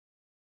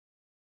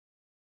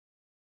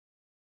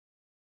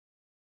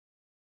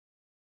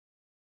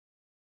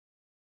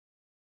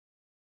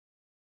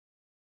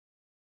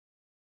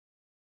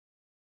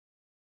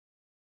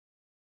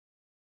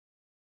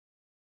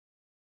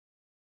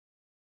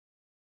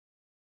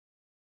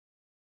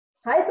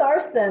Hi,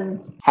 Thorsten.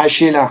 Hi,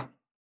 Sheila.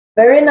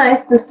 Very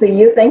nice to see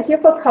you. Thank you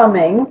for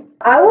coming.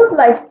 I would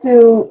like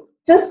to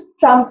just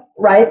jump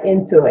right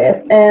into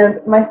it. And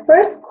my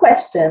first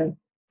question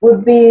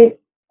would be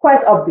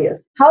quite obvious.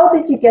 How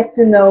did you get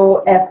to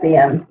know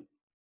FDM?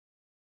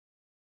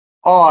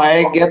 Oh,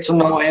 I get to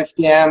know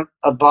FDM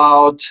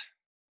about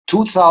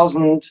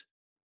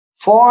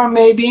 2004,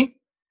 maybe.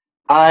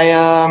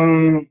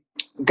 I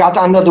got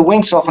under the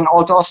wings of an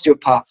old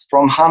osteopath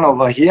from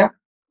Hanover here.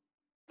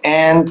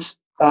 And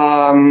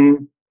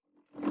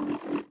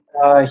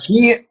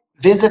he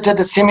visited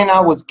a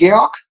seminar with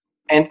Georg.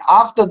 And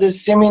after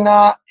this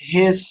seminar,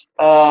 his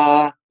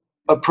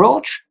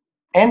approach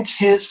and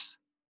his,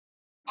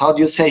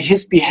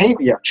 his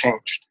behavior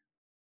changed.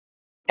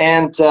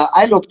 And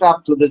I looked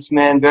up to this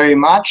man very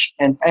much.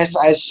 And as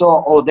I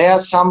saw, oh,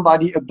 there's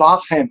somebody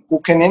above him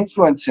who can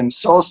influence him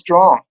so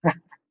strong,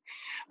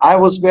 I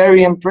was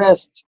very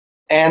impressed.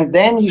 And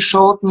then he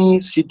showed me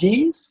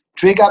CDs,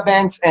 trigger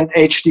bands, and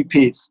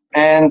HTPs.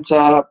 And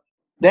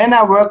then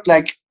I worked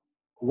like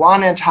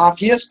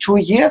 1.5 years, 2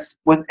 years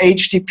with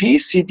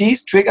HTPs,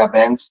 CDs, trigger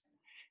bands.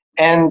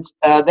 And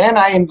then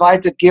I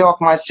invited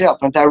Georg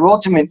myself, and I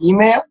wrote him an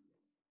email.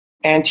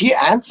 And he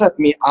answered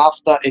me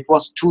after, it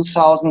was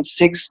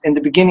 2006, in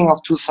the beginning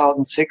of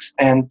 2006,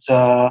 and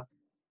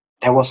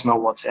there was no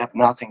WhatsApp,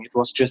 nothing. It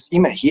was just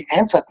email. He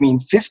answered me in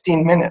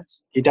 15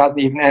 minutes. He doesn't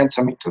even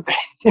answer me today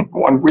in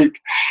 1 week.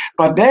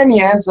 But then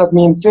he answered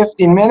me in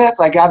 15 minutes.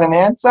 I got an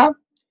answer,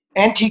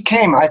 and he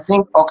came, I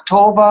think,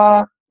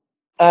 October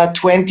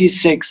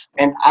 26,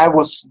 and I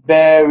was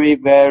very,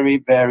 very,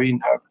 very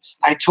nervous.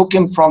 I took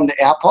him from the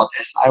airport,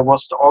 as I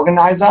was the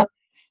organizer,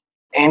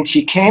 and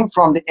he came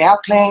from the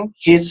airplane.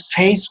 His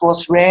face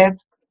was red.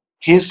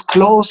 His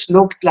clothes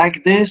looked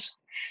like this.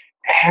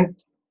 And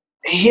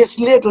his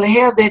little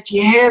hair that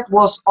he had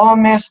was all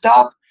messed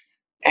up.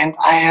 And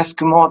I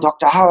asked him, oh,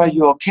 Doctor, how are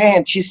you okay?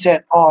 And she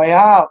said, oh,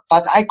 yeah,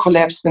 but I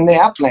collapsed in the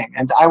airplane.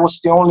 And I was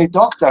the only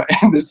doctor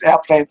in this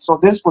airplane. So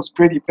this was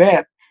pretty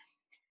bad.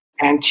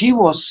 And he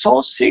was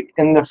so sick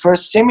in the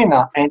first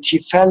seminar. And he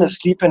fell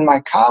asleep in my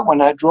car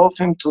when I drove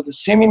him to the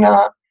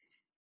seminar.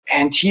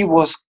 And he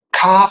was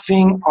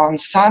coughing on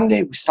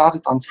Sunday. We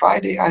started on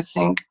Friday, I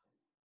think.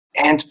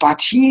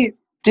 But he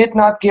did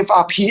not give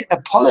up. He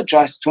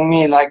apologized to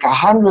me like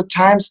 100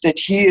 times that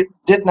he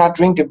did not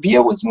drink a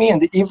beer with me in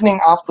the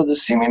evening after the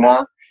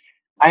seminar.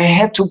 I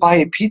had to buy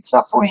a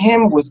pizza for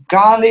him with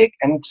garlic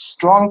and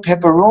strong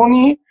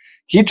pepperoni.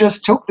 He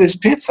just took this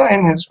pizza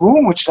in his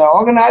room, which I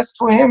organized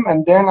for him,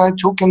 and then I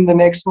took him the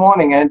next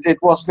morning, and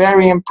it was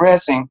very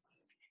impressive.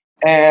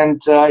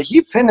 And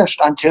he finished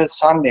until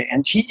Sunday,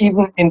 and he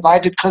even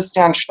invited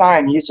Christian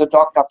Stein. He's a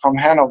doctor from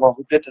Hanover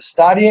who did a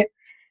study,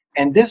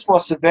 and this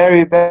was a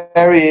very,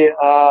 very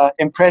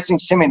impressive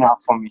seminar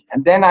for me.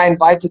 And then I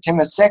invited him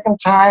a second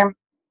time,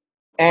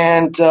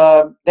 and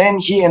then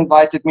he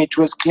invited me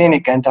to his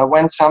clinic, and I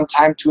went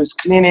sometime to his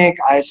clinic.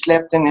 I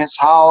slept in his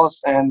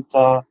house, and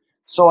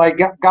so I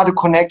got a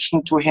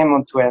connection to him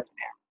and to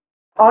FDM.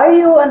 Are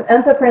you an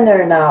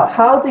entrepreneur now?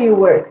 How do you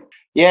work?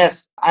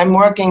 Yes, I'm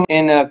working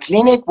in a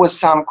clinic with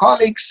some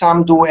colleagues.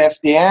 Some do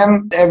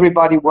FDM.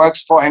 Everybody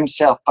works for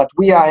himself, but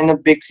we are in a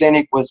big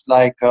clinic with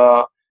like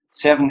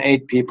 7,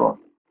 8 people.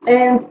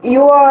 And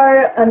you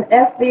are an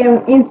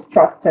FDM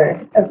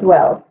instructor as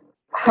well.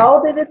 How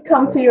did it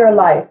come to your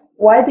life?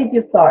 Why did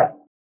you start?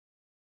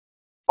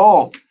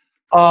 Oh,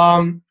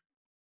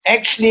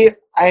 actually,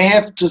 I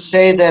have to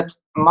say that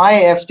my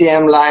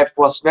FDM life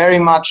was very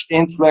much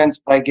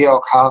influenced by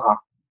Georg Hara.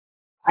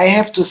 I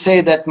have to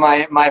say that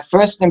my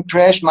first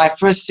impression, my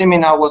first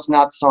seminar was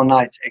not so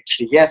nice,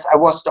 actually. Yes, I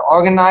was the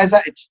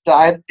organizer.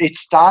 It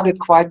started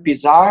quite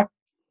bizarre.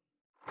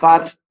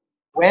 But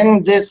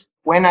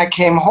when I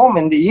came home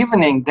in the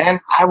evening, then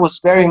I was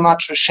very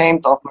much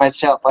ashamed of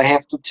myself. I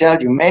have to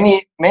tell you,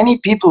 many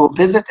people who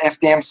visit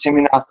FDM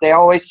seminars, they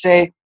always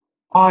say,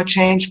 oh, it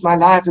changed my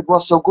life. It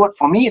was so good.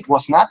 For me, it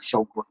was not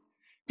so good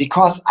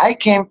because I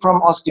came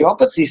from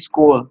osteopathy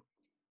school,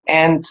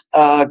 and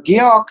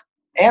Georg,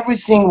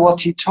 everything what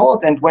he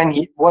told and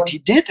what he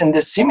did in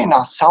the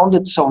seminar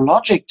sounded so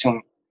logic to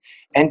me.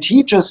 And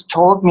he just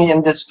told me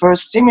in this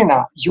first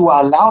seminar, you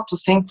are allowed to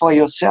think for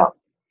yourself.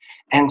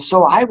 And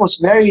so I was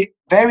very,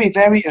 very,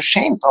 very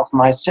ashamed of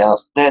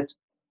myself that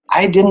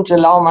I didn't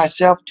allow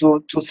myself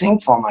to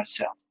think for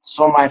myself.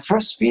 So my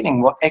first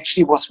feeling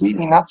was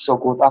really not so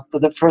good after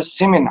the first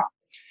seminar.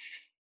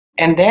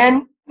 And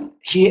then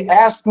he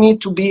asked me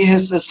to be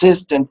his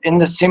assistant in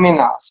the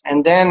seminars.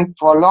 And then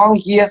for long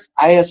years,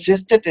 I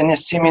assisted in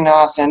his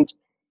seminars. And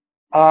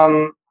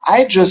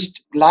I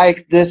just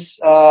like this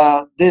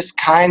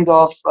kind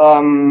of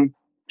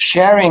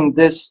sharing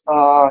this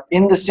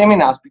in the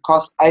seminars,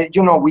 because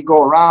we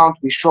go around,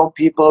 we show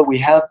people, we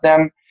help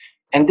them.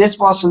 And this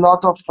was a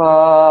lot of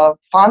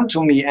fun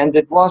to me. And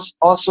it was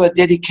also a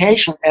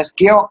dedication. As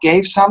Georg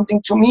gave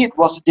something to me, it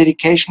was a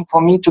dedication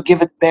for me to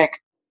give it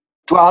back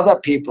to other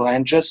people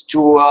and just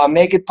to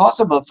make it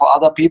possible for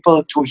other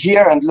people to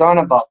hear and learn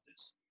about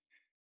this.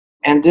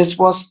 And this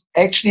was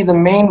actually the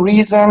main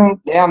reason.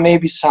 There may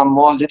be some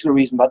more little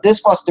reason, but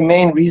this was the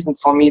main reason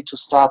for me to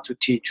start to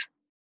teach.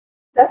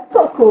 That's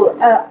so cool.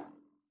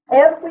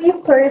 Every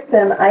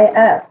person I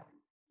ask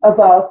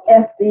about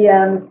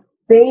FDM,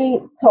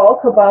 they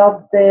talk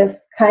about this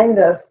kind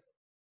of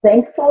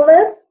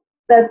thankfulness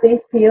that they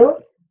feel,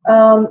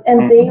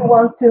 and they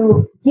want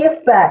to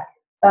give back.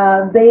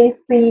 They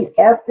see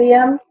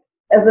FDM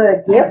as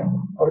a gift,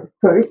 or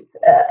first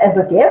as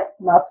a gift,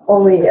 not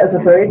only as a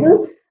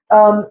burden,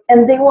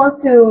 and they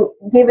want to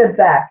give it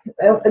back.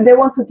 They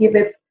want to give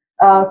it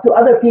to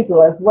other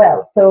people as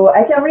well. So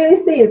I can really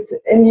see it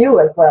in you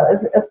as well.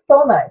 It's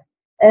so nice.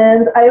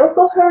 And I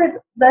also heard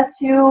that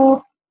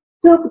you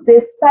took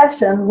this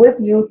passion with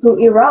you to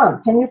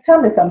Iran. Can you tell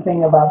me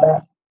something about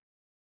that?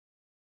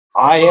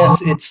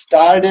 Yes, it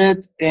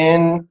started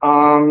in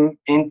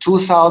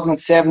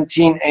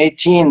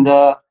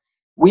 2017-18.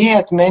 We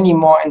had many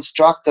more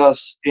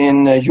instructors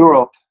in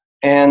Europe,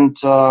 and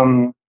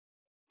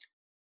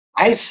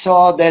I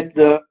saw that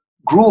the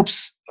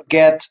groups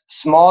get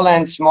smaller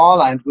and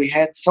smaller, and we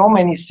had so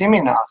many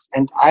seminars,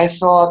 and I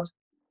thought,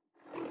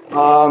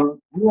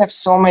 we have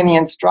so many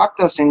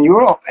instructors in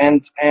Europe,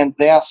 and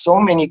there are so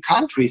many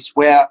countries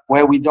where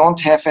we don't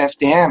have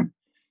FDM.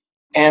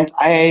 And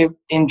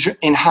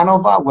in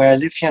Hanover, where I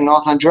live here in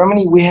northern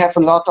Germany, we have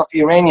a lot of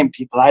Iranian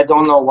people. I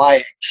don't know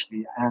why,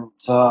 actually. And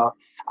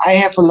I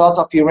have a lot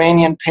of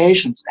Iranian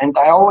patients, and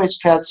I always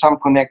felt some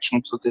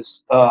connection to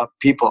these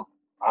people.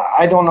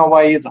 I don't know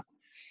why either.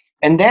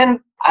 And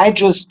then I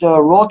just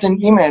wrote an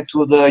email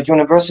to the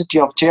University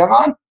of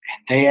Tehran, and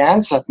they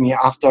answered me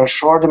after a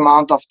short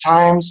amount of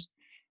times.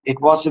 It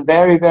was a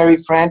very, very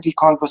friendly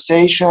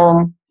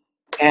conversation.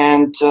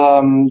 And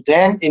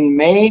then in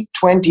May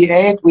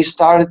 28, we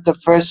started the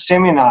first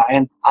seminar,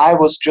 and I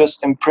was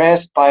just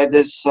impressed by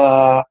this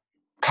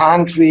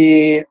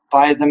country,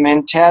 by the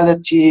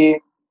mentality,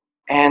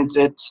 and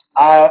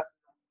I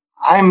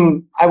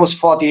was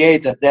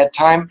 48 at that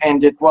time,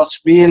 and it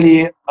was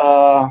really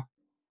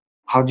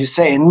how do you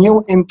say, a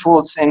new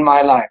impulse in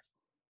my life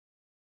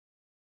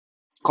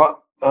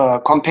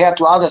compared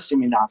to other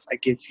seminars I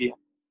give here.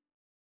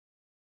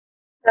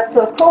 That's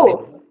so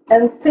cool.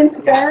 And since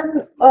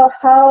then,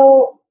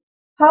 how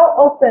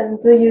often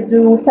do you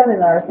do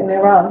seminars in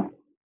Iran?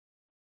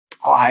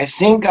 Oh, I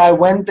think I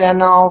went there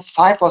now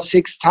 5 or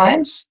 6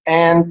 times,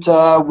 and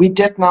we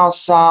did now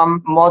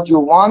some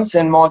module 1s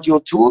and module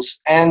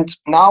 2s, and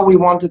now we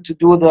wanted to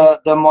do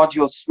the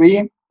module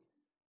 3.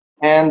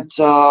 And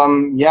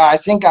yeah, I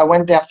think I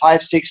went there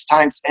 5, 6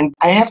 times. And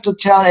I have to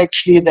tell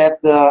actually that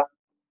the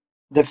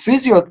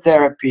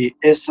physiotherapy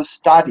is a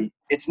study.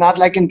 It's not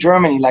like in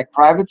Germany, like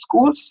private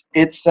schools.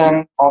 It's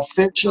an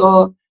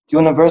official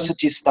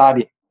university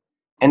study.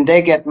 And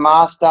they get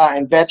master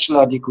and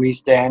bachelor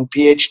degrees there and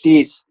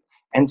PhDs.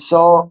 And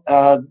so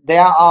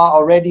there are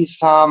already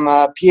some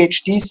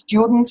PhD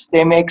students.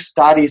 They make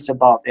studies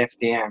about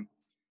FDM.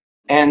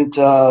 And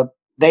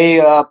they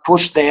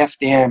push the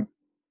FDM.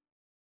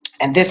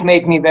 And this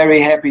made me very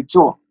happy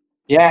too.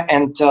 Yeah,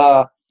 and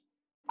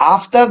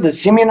after the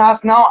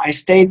seminars now, I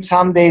stayed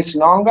some days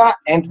longer,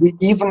 and we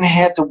even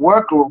had the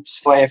work groups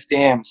for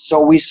FDM.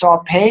 So we saw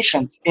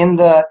patients in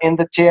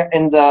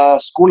the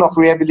School of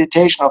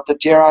Rehabilitation of the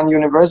Tehran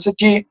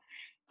University,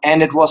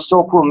 and it was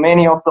so cool.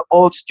 Many of the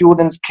old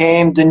students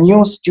came, the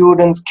new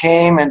students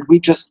came, and we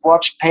just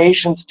watched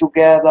patients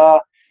together.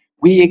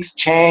 We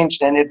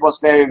exchanged, and it was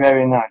very,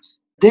 very nice.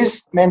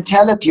 This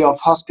mentality of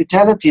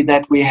hospitality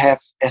that we have,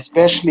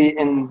 especially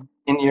in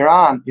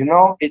Iran, you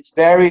know, it's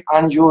very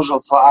unusual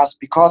for us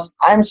because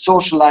I'm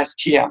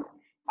socialized here.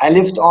 I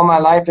lived all my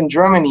life in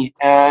Germany,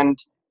 and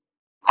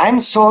I'm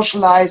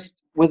socialized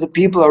with the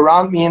people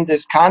around me in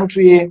this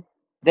country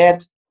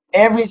that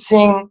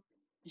everything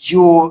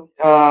you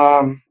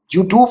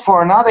do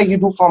for another, you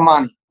do for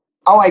money.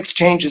 Our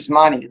exchange is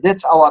money.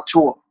 That's our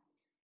tool.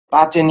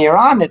 But in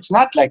Iran, it's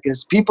not like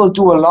this. People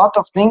do a lot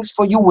of things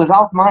for you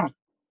without money,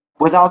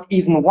 without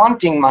even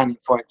wanting money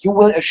for it. You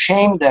will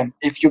shame them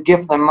if you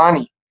give them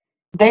money.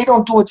 They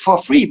don't do it for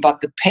free,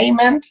 but the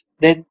payment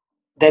that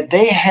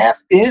they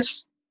have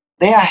is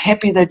they are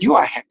happy that you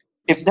are happy.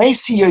 If they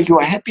see you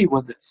are happy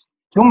with this,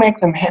 you make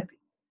them happy.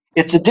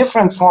 It's a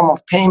different form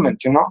of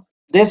payment, you know.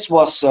 This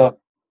was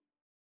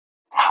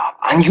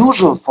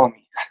unusual for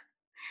me,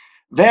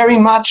 very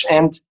much,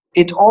 and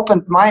it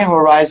opened my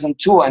horizon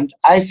too. And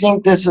I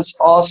think this is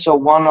also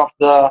one of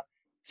the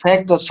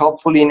factors,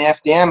 hopefully, in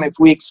FDM. If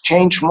we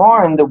exchange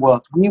more in the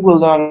world, we will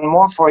learn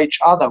more for each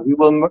other. We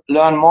will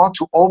learn more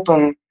to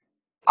open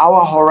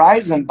our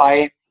horizon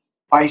by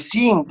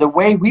seeing the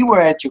way we were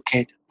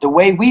educated, the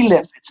way we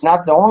live. It's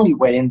not the only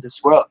way in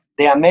this world.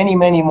 There are many,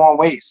 many more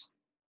ways.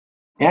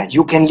 Yeah,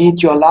 you can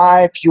lead your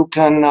life. You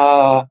can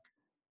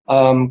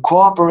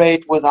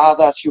cooperate with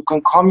others. You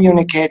can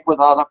communicate with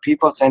other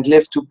people and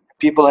live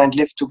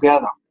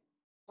together.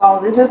 Wow,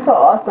 this is so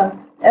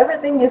awesome.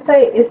 Everything you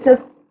say is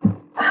just,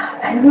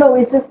 I don't know,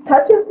 it just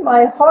touches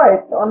my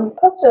heart on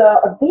such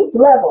a deep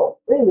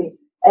level, really.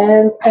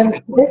 And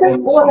this is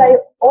what I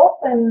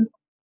often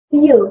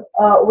feel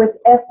with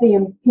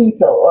FDM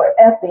people or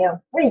FDM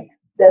freaks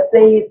that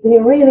they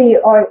really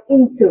are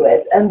into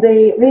it and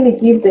they really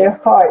give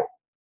their heart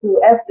to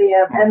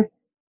FDM. And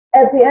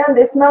at the end,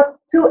 it's not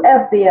to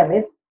FDM,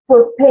 it's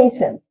for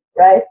patients,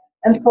 right?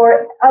 And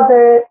for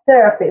other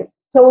therapists,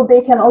 so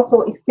they can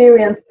also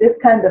experience this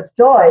kind of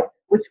joy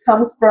which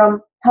comes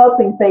from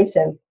helping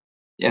patients.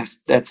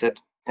 Yes, that's it.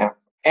 Yeah.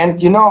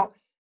 And you know,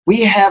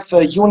 we have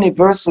a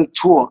universal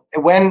tool.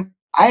 When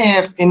I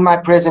have in my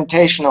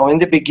presentation or in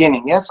the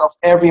beginning, yes, of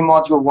every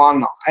module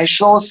one, I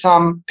show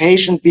some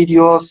patient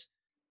videos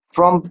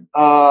from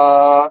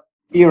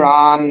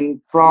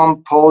Iran,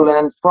 from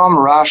Poland, from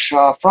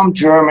Russia, from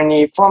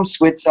Germany, from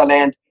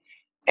Switzerland.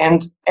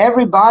 And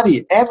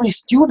everybody, every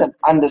student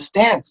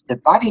understands the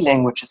body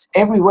language is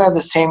everywhere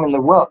the same in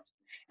the world.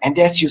 And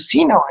as you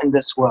see now in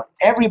this world,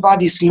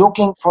 everybody's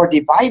looking for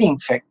dividing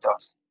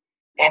factors.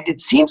 And it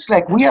seems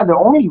like we are the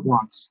only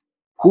ones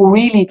who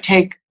really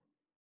take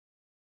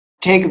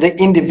the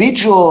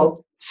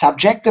individual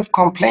subjective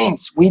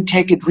complaints, we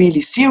take it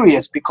really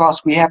serious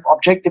because we have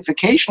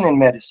objectification in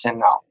medicine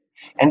now.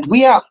 And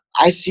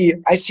I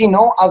see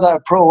no other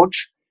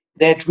approach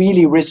that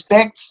really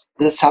respects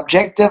the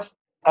subjective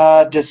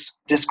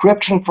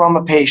description from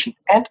a patient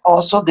and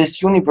also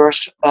this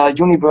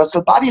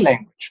universal body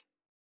language.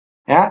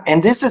 Yeah,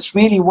 and this is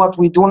really what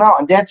we do now.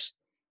 And that's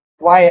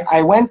why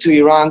I went to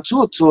Iran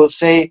too, to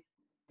say,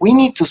 we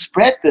need to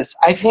spread this.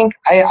 I think,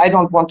 I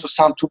don't want to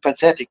sound too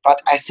pathetic,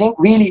 but I think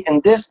really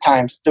in these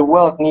times, the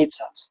world needs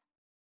us.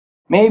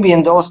 Maybe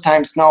in those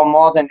times now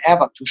more than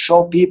ever, to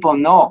show people,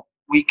 no,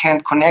 we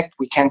can connect,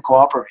 we can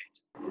cooperate.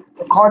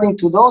 According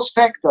to those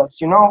factors,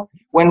 you know,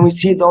 when we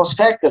see those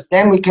factors,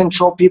 then we can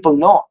show people,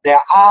 no,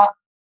 there are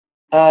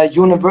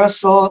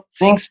universal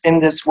things in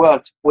this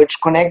world which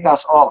connect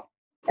us all.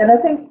 And I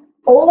think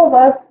all of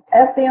us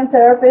FDM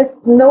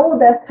therapists know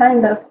that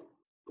kind of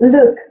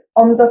look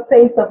on the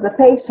face of the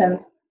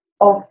patients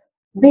of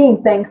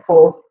being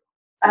thankful.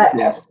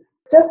 Yes.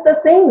 Just the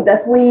thing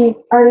that we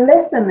are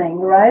listening,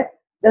 right?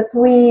 That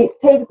we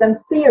take them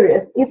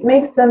serious. It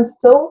makes them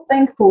so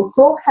thankful,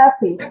 so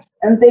happy,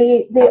 and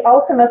they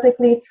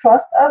automatically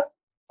trust us.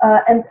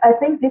 And I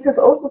think this is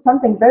also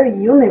something very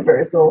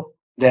universal.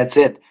 That's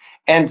it.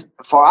 And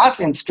for us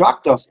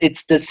instructors,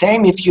 it's the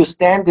same if you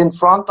stand in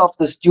front of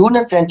the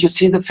students and you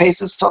see the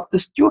faces of the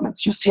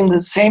students. You see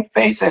the same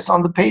face as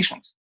on the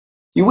patients.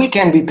 We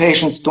can be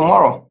patients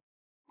tomorrow,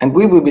 and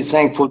we will be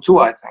thankful too,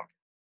 I think.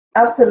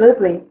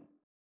 Absolutely.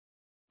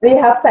 Do you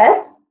have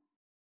pets?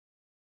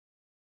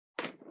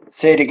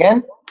 Say it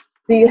again.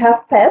 Do you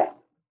have pets?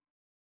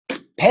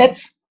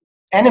 Pets?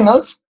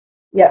 Animals?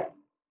 Yeah.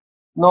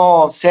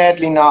 No,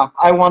 sadly not.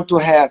 I want to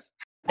have.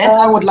 And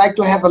I would like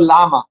to have a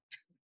llama.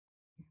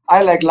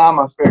 I like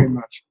llamas very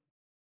much.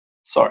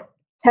 Sorry.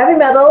 Heavy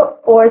metal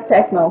or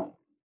techno?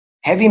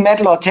 Heavy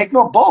metal or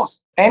techno? Both.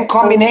 And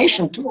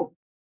combination too.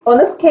 On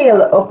a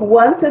scale of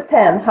 1 to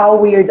 10, how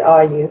weird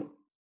are you?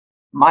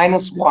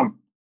 -1.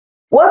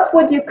 What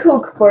would you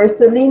cook for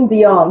Celine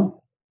Dion?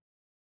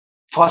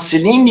 For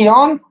Celine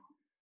Dion?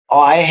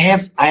 Oh, I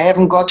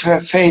haven't got her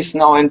face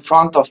now in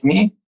front of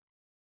me.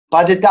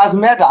 But it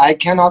doesn't matter. I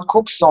cannot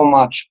cook so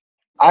much.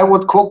 I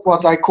would cook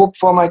what I cook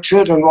for my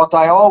children, what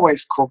I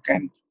always cook.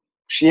 And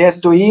she has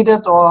to eat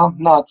it or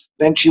not.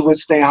 Then she will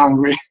stay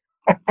hungry.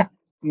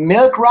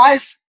 Milk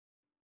rice.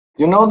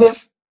 You know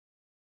this?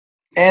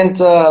 And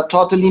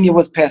tortellini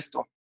with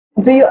pesto.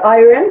 Do you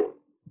iron?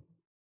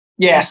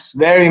 Yes,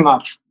 very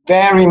much.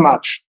 Very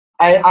much.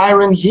 I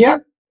iron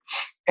here.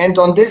 And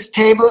on this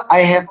table, I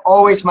have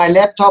always my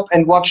laptop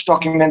and watch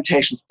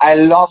documentations. I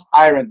love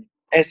ironing,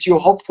 as you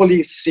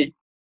hopefully see.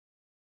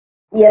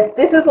 Yes,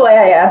 this is why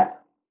I asked.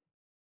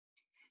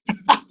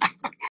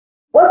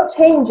 What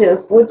changes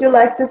would you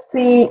like to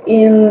see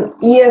in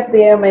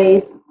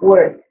EFDMA's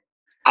work?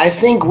 I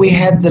think we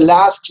had the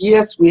last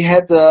years, we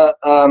had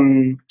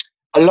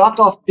a lot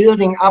of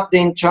building up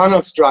the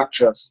internal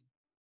structures.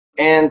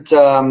 And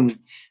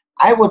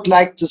I would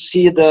like to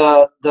see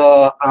the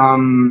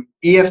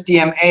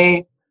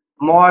EFDMA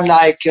more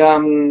like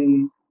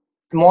an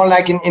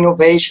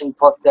innovation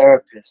for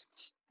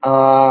therapists.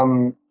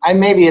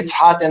 Maybe it's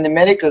hard in the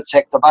medical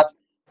sector, but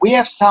we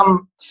have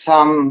some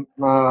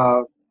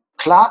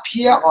club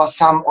here or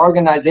some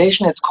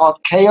organization. It's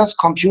called Chaos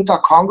Computer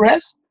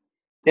Congress.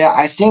 Yeah,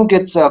 I think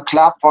it's a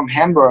club from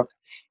Hamburg,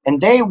 and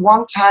they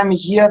one time a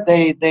year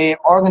they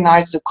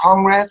organize the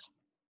congress,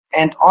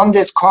 and on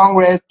this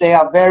congress they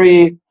are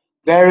very,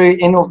 very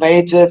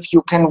innovative.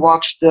 You can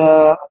watch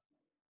the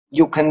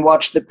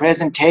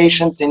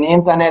presentations in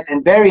internet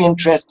and very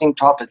interesting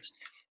topics.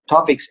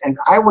 And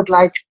I would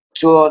like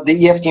the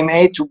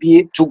EFDMA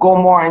to go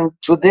more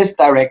into this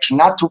direction,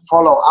 not to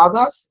follow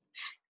others,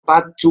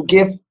 but to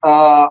give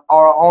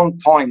our own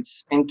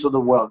points into the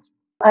world.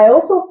 I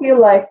also feel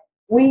like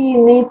we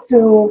need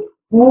to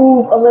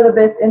move a little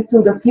bit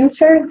into the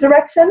future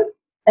direction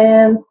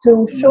and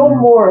to show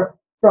more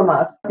from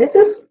us. This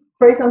is,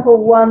 for example,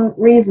 one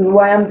reason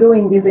why I'm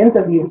doing these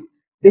interviews,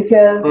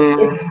 because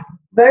it's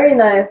very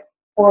nice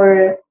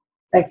for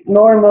like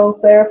normal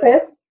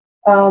therapists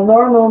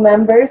normal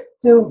members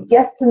to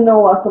get to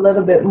know us a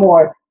little bit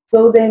more,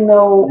 so they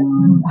know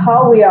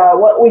how we are,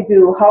 what we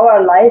do, how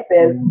our life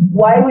is,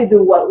 why we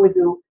do what we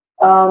do.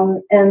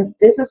 And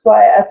this is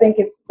why I think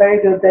it's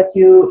very good that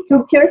you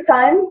took your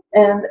time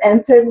and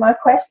answered my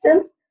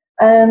questions.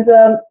 And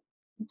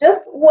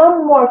just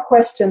one more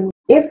question.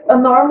 If a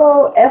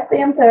normal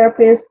FDM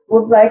therapist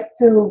would like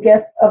to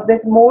get a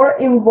bit more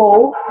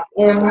involved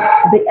in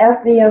the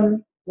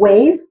FDM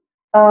wave,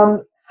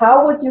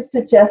 how would you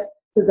suggest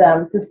to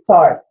them to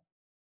start?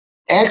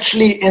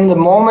 Actually, in the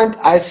moment,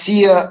 I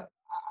see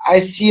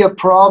a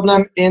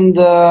problem in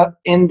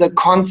the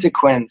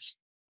consequence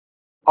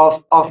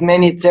of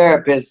many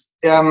therapists.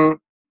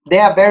 They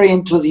are very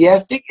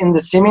enthusiastic in the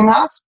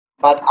seminars,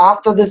 but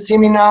after the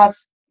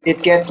seminars,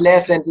 it gets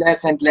less and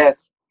less and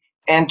less.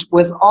 And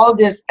with all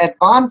these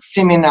advanced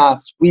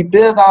seminars, we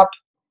build up,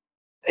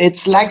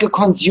 it's like a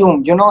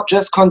consume,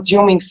 just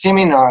consuming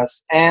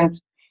seminars. And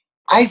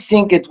I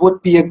think it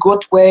would be a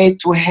good way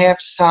to have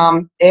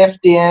some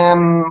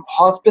FDM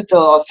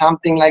hospital or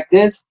something like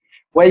this,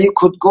 where you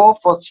could go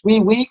for 3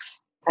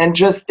 weeks and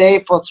just stay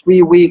for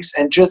 3 weeks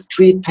and just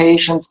treat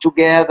patients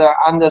together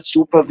under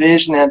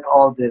supervision and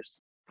all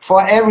this.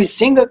 For every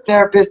single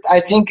therapist, I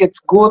think it's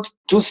good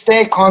to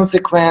stay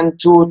consequent,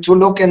 to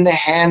look in the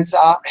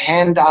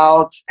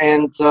handouts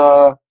and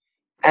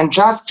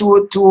just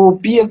to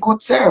be a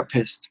good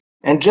therapist.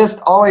 And just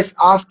always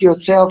ask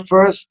yourself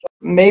first,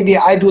 maybe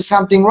I do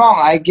something wrong.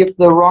 I give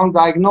the wrong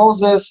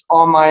diagnosis,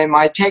 or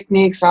my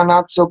techniques are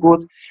not so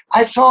good.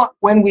 I saw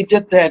when we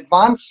did the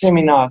advanced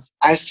seminars,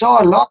 I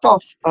saw a lot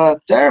of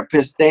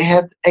therapists, they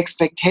had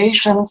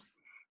expectations.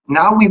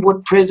 Now we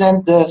would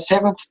present the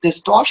 7th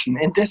distortion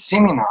in this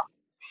seminar.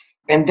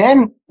 And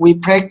then we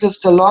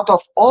practiced a lot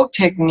of old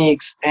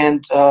techniques,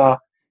 and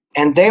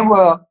they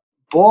were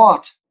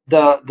bored,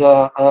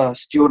 the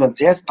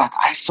students, yes, but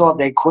I saw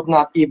they could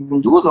not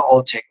even do the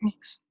old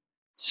techniques.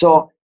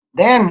 So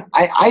then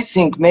I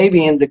think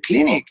maybe in the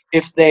clinic,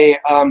 if they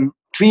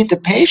treat the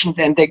patient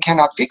and they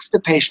cannot fix the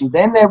patient,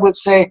 then they will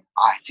say,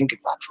 I think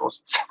it's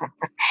arthrosis.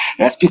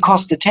 That's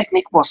because the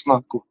technique was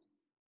not good.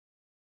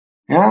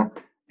 Yeah,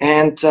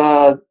 and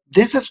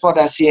this is what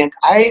I see. And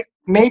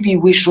maybe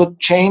we should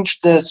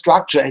change the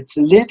structure. It's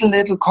a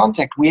little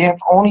contact. We have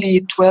only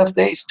 12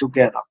 days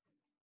together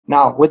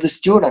now with the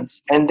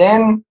students, and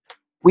then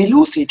we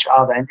lose each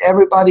other, and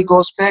everybody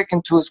goes back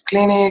into his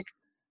clinic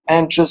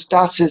and just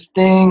does his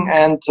thing.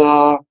 And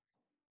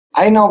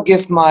I now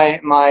give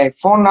my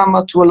phone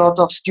number to a lot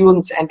of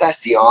students, and I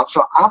see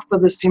also after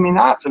the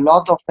seminars, a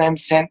lot of them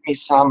send me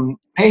some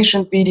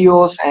patient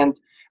videos, and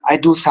I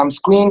do some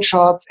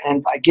screenshots,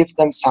 and I give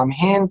them some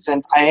hints,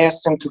 and I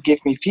ask them to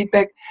give me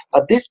feedback.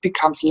 But this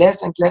becomes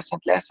less and less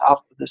and less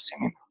after the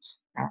seminars.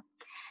 Yeah.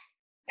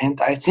 And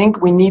I think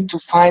we need to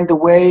find a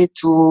way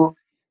to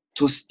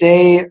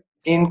stay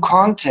in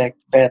contact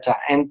better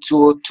and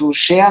to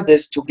share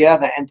this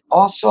together. And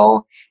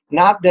also,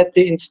 not that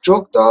the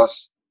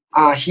instructors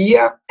are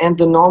here and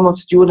the normal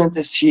student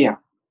is here.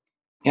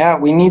 Yeah,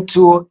 we need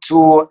to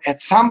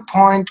at some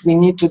point, we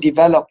need to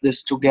develop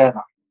this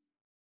together.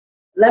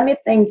 Let me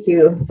thank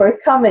you for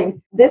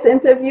coming. This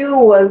interview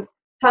was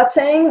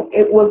touching,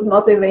 it was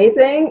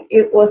motivating,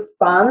 it was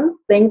fun.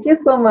 Thank you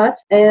so much,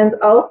 and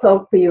I'll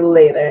talk to you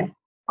later.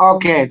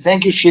 Okay,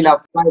 thank you,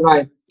 Sheila.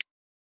 Bye-bye.